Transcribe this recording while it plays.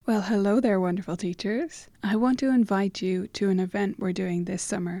Well, hello there, wonderful teachers. I want to invite you to an event we're doing this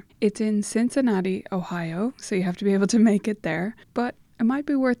summer. It's in Cincinnati, Ohio, so you have to be able to make it there, but it might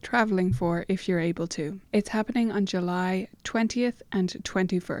be worth traveling for if you're able to. It's happening on July 20th and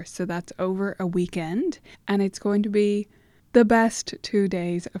 21st, so that's over a weekend, and it's going to be the best 2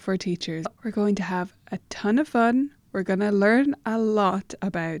 days for teachers. We're going to have a ton of fun. We're going to learn a lot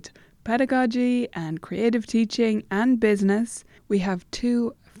about pedagogy and creative teaching and business. We have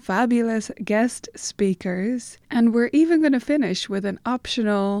 2 fabulous guest speakers, and we're even going to finish with an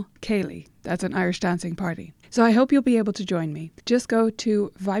optional ceilidh. That's an Irish dancing party. So I hope you'll be able to join me. Just go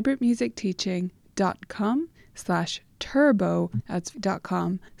to vibrantmusicteaching.com/turbo. That's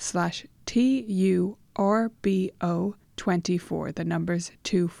 .com/TURBO24. The number's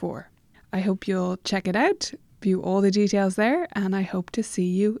 24. I hope you'll check it out, view all the details there, and I hope to see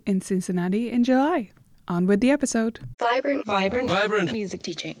you in Cincinnati in July. On with the episode. Vibrant music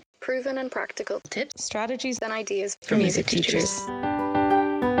teaching. Proven and practical Tips, strategies, and ideas for music teachers.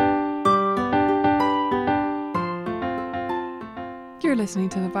 You're listening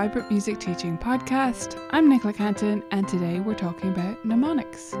to the Vibrant Music Teaching Podcast. I'm Nicola Canton, and today we're talking about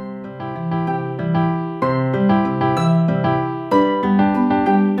mnemonics.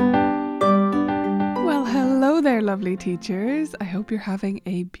 Well, hello there, lovely teachers. I hope you're having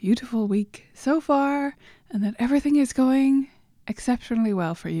a beautiful week so far and that everything is going exceptionally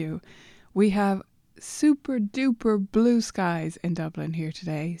well for you. We have super duper blue skies in Dublin here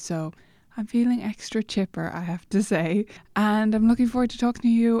today, so I'm feeling extra chipper, I have to say, and I'm looking forward to talking to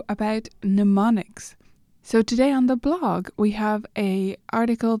you about mnemonics. So today on the blog, we have an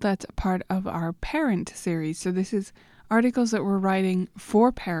article that's a part of our parent series. So this is articles that we're writing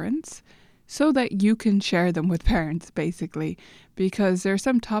for parents so that you can share them with parents, basically, because there are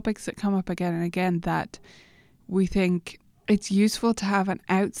some topics that come up again and again that we think it's useful to have an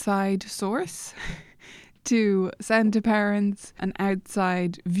outside source to send to parents, an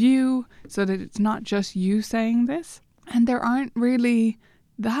outside view, so that it's not just you saying this. And there aren't really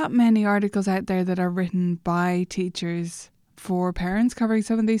that many articles out there that are written by teachers for parents covering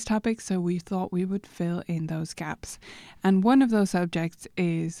some of these topics, so we thought we would fill in those gaps. And one of those subjects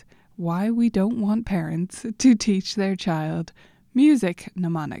is why we don't want parents to teach their child music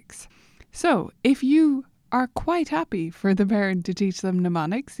mnemonics. So if you are quite happy for the parent to teach them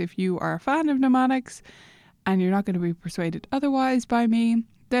mnemonics, if you are a fan of mnemonics and you're not going to be persuaded otherwise by me,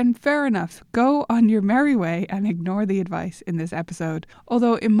 then fair enough. Go on your merry way and ignore the advice in this episode.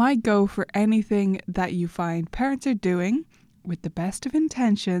 Although it might go for anything that you find parents are doing with the best of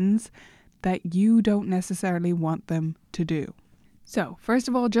intentions that you don't necessarily want them to do. So, first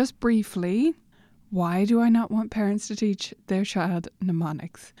of all, just briefly, why do I not want parents to teach their child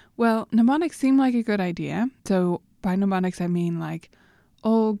mnemonics? Well, mnemonics seem like a good idea. So by mnemonics, I mean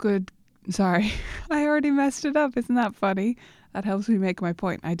sorry, I already messed it up. Isn't that funny? That helps me make my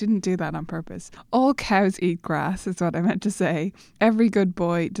point. I didn't do that on purpose. All cows eat grass is what I meant to say. Every good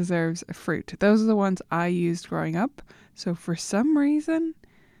boy deserves a fruit. Those are the ones I used growing up. So for some reason,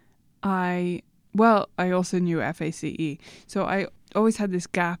 I also knew FACE. So I always had this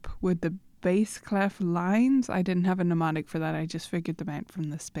gap with the bass clef lines. I didn't have a mnemonic for that. I just figured them out from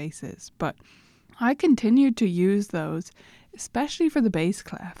the spaces. But I continued to use those, especially for the bass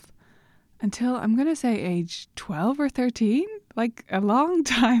clef, until I'm going to say age 12 or 13, like a long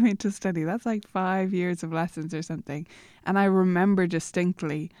time into study. That's like 5 years of lessons or something. And I remember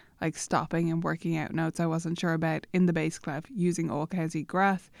distinctly like stopping and working out notes I wasn't sure about in the bass clef using all cows eat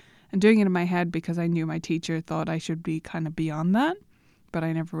grass and doing it in my head because I knew my teacher thought I should be kind of beyond that, but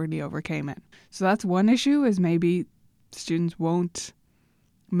I never really overcame it. So that's one issue, is maybe students won't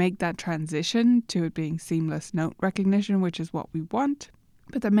make that transition to it being seamless note recognition, which is what we want.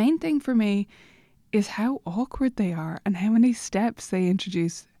 But the main thing for me is how awkward they are and how many steps they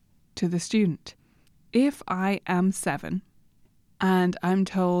introduce to the student. If I am 7 and I'm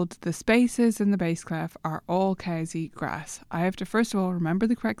told the spaces in the bass clef are all cows eat grass, I have to first of all remember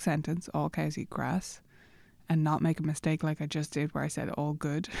the correct sentence, all cows eat grass, and not make a mistake like I just did where I said all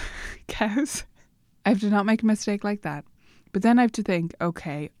good cows. I have to not make a mistake like that. But then I have to think,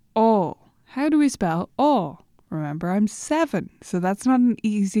 okay, all. How do we spell all? Remember, I'm 7, so that's not an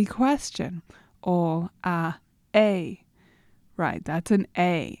easy question. All, a. Right, that's an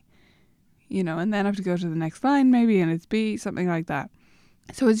A. And then I have to go to the next line maybe, and it's B, something like that.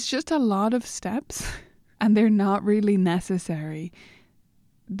 So it's just a lot of steps, and they're not really necessary.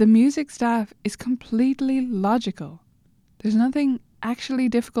 The music staff is completely logical. There's nothing actually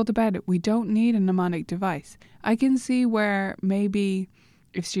difficult about it. We don't need a mnemonic device. I can see where maybe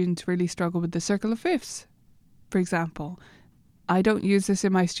if students really struggle with the circle of fifths, for example, I don't use this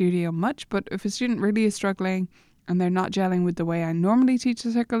in my studio much, but if a student really is struggling and they're not gelling with the way I normally teach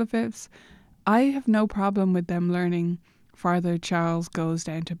the circle of fifths, I have no problem with them learning farther Charles goes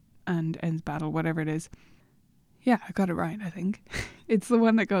down to and ends battle, whatever it is. Yeah, I got it right, I think. It's the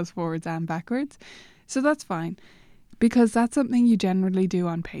one that goes forwards and backwards. So that's fine, because that's something you generally do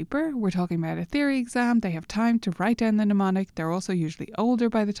on paper. We're talking about a theory exam. They have time to write down the mnemonic. They're also usually older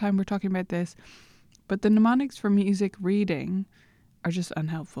by the time we're talking about this. But the mnemonics for music reading are just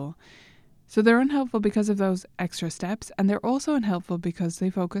unhelpful. So they're unhelpful because of those extra steps, and they're also unhelpful because they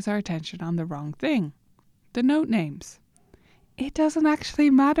focus our attention on the wrong thing. The note names. It doesn't actually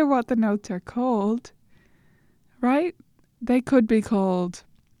matter what the notes are called, right? They could be called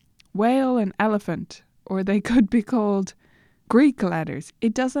whale and elephant, or they could be called Greek letters.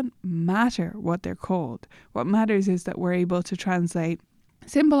 It doesn't matter what they're called. What matters is that we're able to translate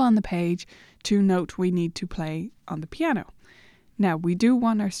symbol on the page to note we need to play on the piano. Now, we do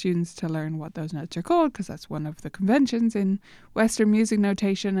want our students to learn what those notes are called because that's one of the conventions in Western music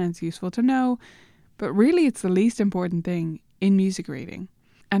notation and it's useful to know. But really, it's the least important thing in music reading.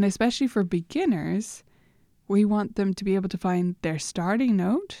 And especially for beginners, we want them to be able to find their starting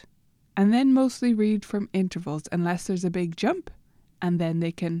note and then mostly read from intervals unless there's a big jump, and then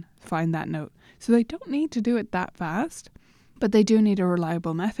they can find that note. So they don't need to do it that fast, but they do need a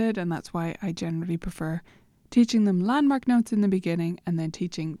reliable method, and that's why I generally prefer teaching them landmark notes in the beginning and then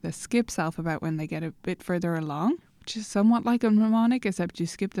teaching the skips alphabet when they get a bit further along, which is somewhat like a mnemonic, except you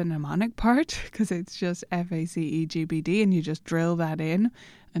skip the mnemonic part because it's just FACEGBD and you just drill that in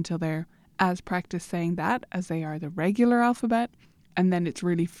until they're as practiced saying that as they are the regular alphabet, and then it's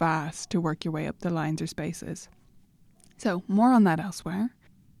really fast to work your way up the lines or spaces. So more on that elsewhere,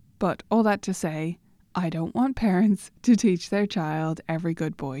 but all that to say, I don't want parents to teach their child every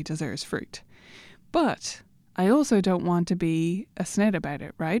good boy deserves fruit. But I also don't want to be a snit about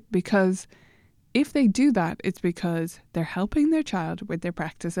it, right? Because if they do that, it's because they're helping their child with their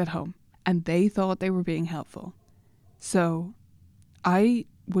practice at home and they thought they were being helpful. So I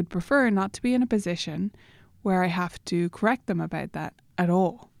would prefer not to be in a position where I have to correct them about that at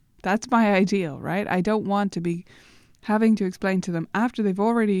all. That's my ideal, right? I don't want to be having to explain to them after they've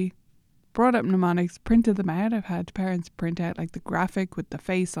already brought up mnemonics, printed them out. I've had parents print out like the graphic with the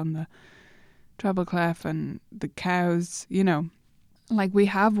face on the treble clef and the cows, you know, like we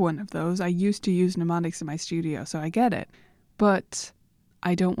have one of those. I used to use mnemonics in my studio, so I get it. But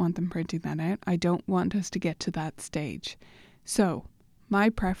I don't want them printing that out. I don't want us to get to that stage. So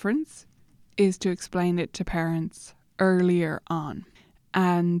my preference is to explain it to parents earlier on.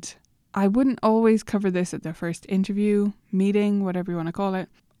 And I wouldn't always cover this at the first interview, meeting, whatever you want to call it.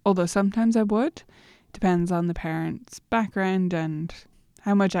 Although sometimes I would. Depends on the parent's background and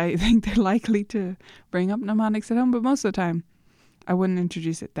how much I think they're likely to bring up mnemonics at home. But most of the time, I wouldn't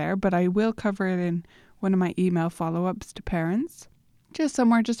introduce it there. But I will cover it in one of my email follow-ups to parents. Just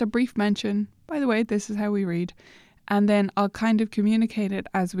somewhere, just a brief mention. By the way, this is how we read. And then I'll kind of communicate it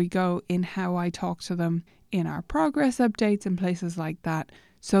as we go in how I talk to them in our progress updates and places like that,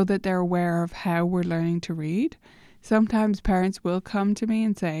 so that they're aware of how we're learning to read. Sometimes parents will come to me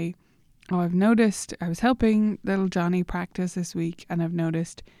and say, oh, I've noticed I was helping little Johnny practice this week and I've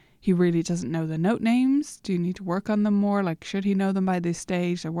noticed he really doesn't know the note names. Do you need to work on them more? Like, should he know them by this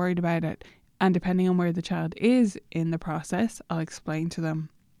stage? They're worried about it. And depending on where the child is in the process, I'll explain to them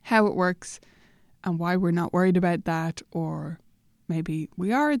how it works and why we're not worried about that, or maybe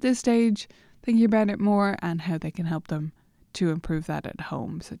we are at this stage thinking about it more and how they can help them to improve that at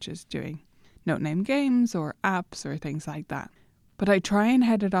home, such as doing note name games or apps or things like that. But I try and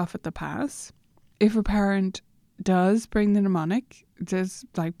head it off at the pass. If a parent does bring the mnemonic, does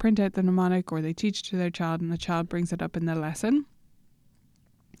like print out the mnemonic or they teach to their child and the child brings it up in the lesson,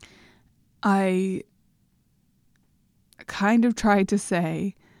 I kind of try to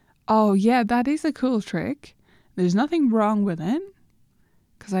say, oh yeah, that is a cool trick. There's nothing wrong with it.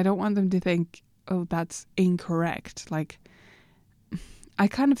 Because I don't want them to think, oh, that's incorrect. Like, I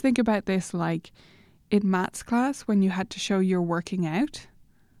kind of think about this like in maths class when you had to show you're working out,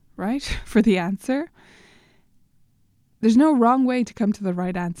 right, for the answer. There's no wrong way to come to the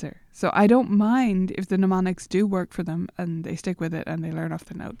right answer. So I don't mind if the mnemonics do work for them and they stick with it and they learn off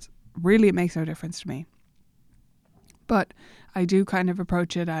the notes. Really, it makes no difference to me. But I do kind of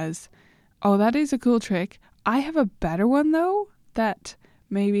approach it as, oh, that is a cool trick. I have a better one, though, that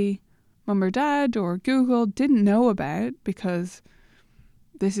maybe mum or dad or Google didn't know about because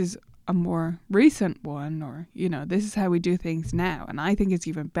this is a more recent one, or, you know, this is how we do things now. And I think it's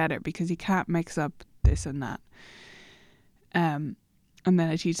even better because you can't mix up this and that. And then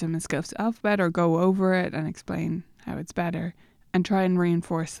I teach them in Scope's alphabet or go over it and explain how it's better. and try and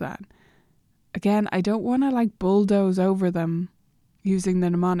reinforce that. Again, I don't want to bulldoze over them using the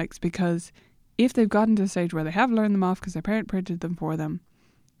mnemonics, because if they've gotten to a stage where they have learned them off because their parent printed them for them,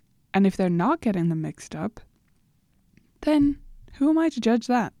 and if they're not getting them mixed up, then who am I to judge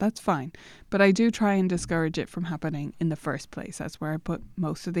that? That's fine. But I do try and discourage it from happening in the first place. That's where I put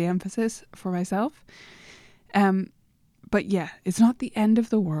most of the emphasis for myself. But yeah, it's not the end of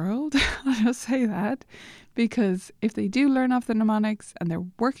the world. I'll just say that, because if they do learn off the mnemonics and they're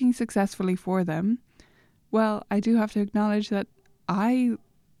working successfully for them, well, I do have to acknowledge that I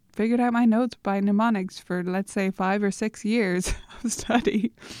figured out my notes by mnemonics for, let's say, 5 or 6 years of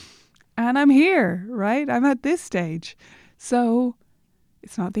study. And I'm here, right? I'm at this stage. So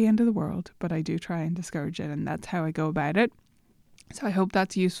it's not the end of the world, but I do try and discourage it, and that's how I go about it. So I hope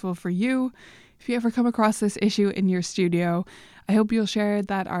that's useful for you. If you ever come across this issue in your studio, I hope you'll share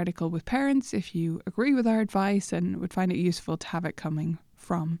that article with parents if you agree with our advice and would find it useful to have it coming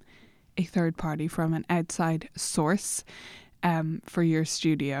from a third party, from an outside source for your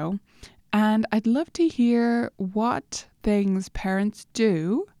studio. And I'd love to hear what things parents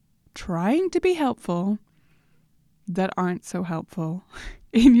do trying to be helpful that aren't so helpful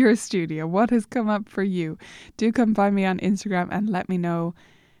in your studio. What has come up for you? Do come find me on Instagram and let me know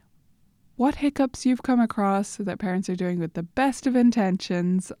what hiccups you've come across that parents are doing with the best of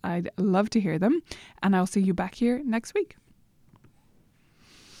intentions. I'd love to hear them, and I'll see you back here next week.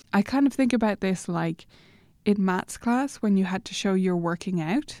 I kind of think about this like in maths class when you had to show you're working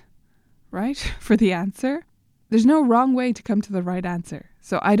out, right, for the answer. There's no wrong way to come to the right answer.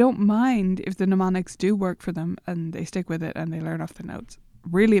 So I don't mind if the mnemonics do work for them and they stick with it and they learn off the notes.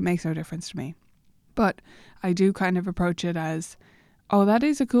 Really, it makes no difference to me. But I do kind of approach it as, oh, that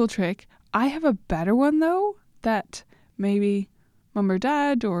is a cool trick. I have a better one, though, that maybe mum or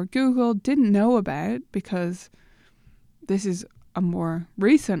dad or Google didn't know about, because this is a more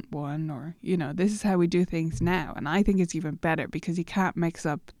recent one, or, this is how we do things now. And I think it's even better because you can't mix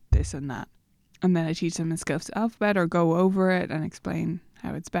up this and that. And then I teach them in Scout's alphabet or go over it and explain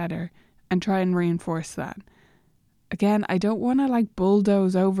how it's better and try and reinforce that. Again, I don't want to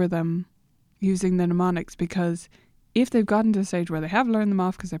bulldoze over them using the mnemonics, because if they've gotten to a stage where they have learned them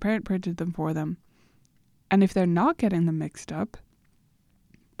off because their parent printed them for them, and if they're not getting them mixed up,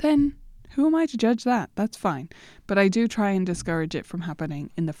 then who am I to judge that? That's fine. But I do try and discourage it from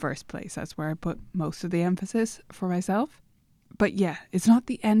happening in the first place. That's where I put most of the emphasis for myself. But yeah, it's not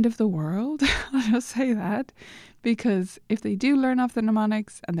the end of the world. I'll just say that, because if they do learn off the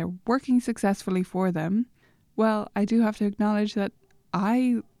mnemonics and they're working successfully for them, well, I do have to acknowledge that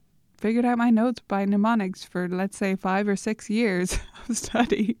I figured out my notes by mnemonics for, let's say, 5 or 6 years of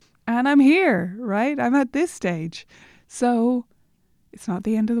study. And I'm here, right? I'm at this stage. So it's not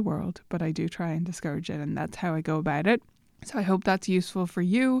the end of the world, but I do try and discourage it, and that's how I go about it. So I hope that's useful for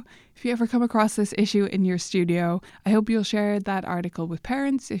you. If you ever come across this issue in your studio, I hope you'll share that article with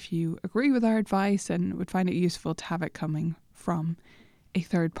parents if you agree with our advice and would find it useful to have it coming from a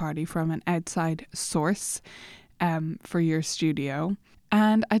third party, from an outside source for your studio.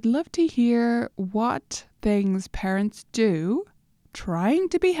 And I'd love to hear what things parents do trying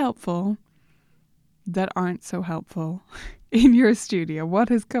to be helpful that aren't so helpful in your studio. What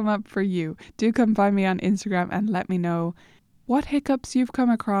has come up for you? Do come find me on Instagram and let me know what hiccups you've come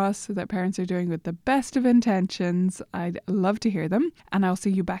across that parents are doing with the best of intentions. I'd love to hear them, and I'll see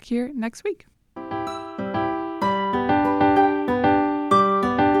you back here next week.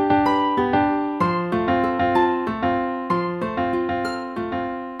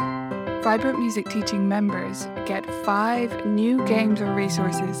 Vibrant Music Teaching members get 5 new games or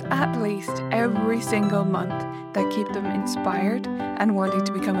resources at least every single month that keep them inspired and wanting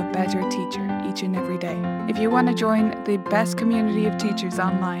to become a better teacher each and every day. If you want to join the best community of teachers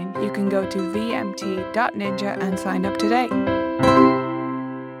online, you can go to vmt.ninja and sign up today.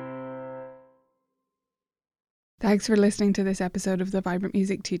 Thanks for listening to this episode of the Vibrant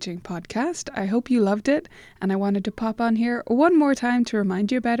Music Teaching Podcast. I hope you loved it, and I wanted to pop on here one more time to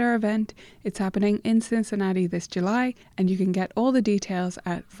remind you about our event. It's happening in Cincinnati this July, and you can get all the details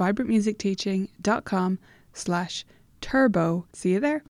at vibrantmusicteaching.com/turbo. See you there.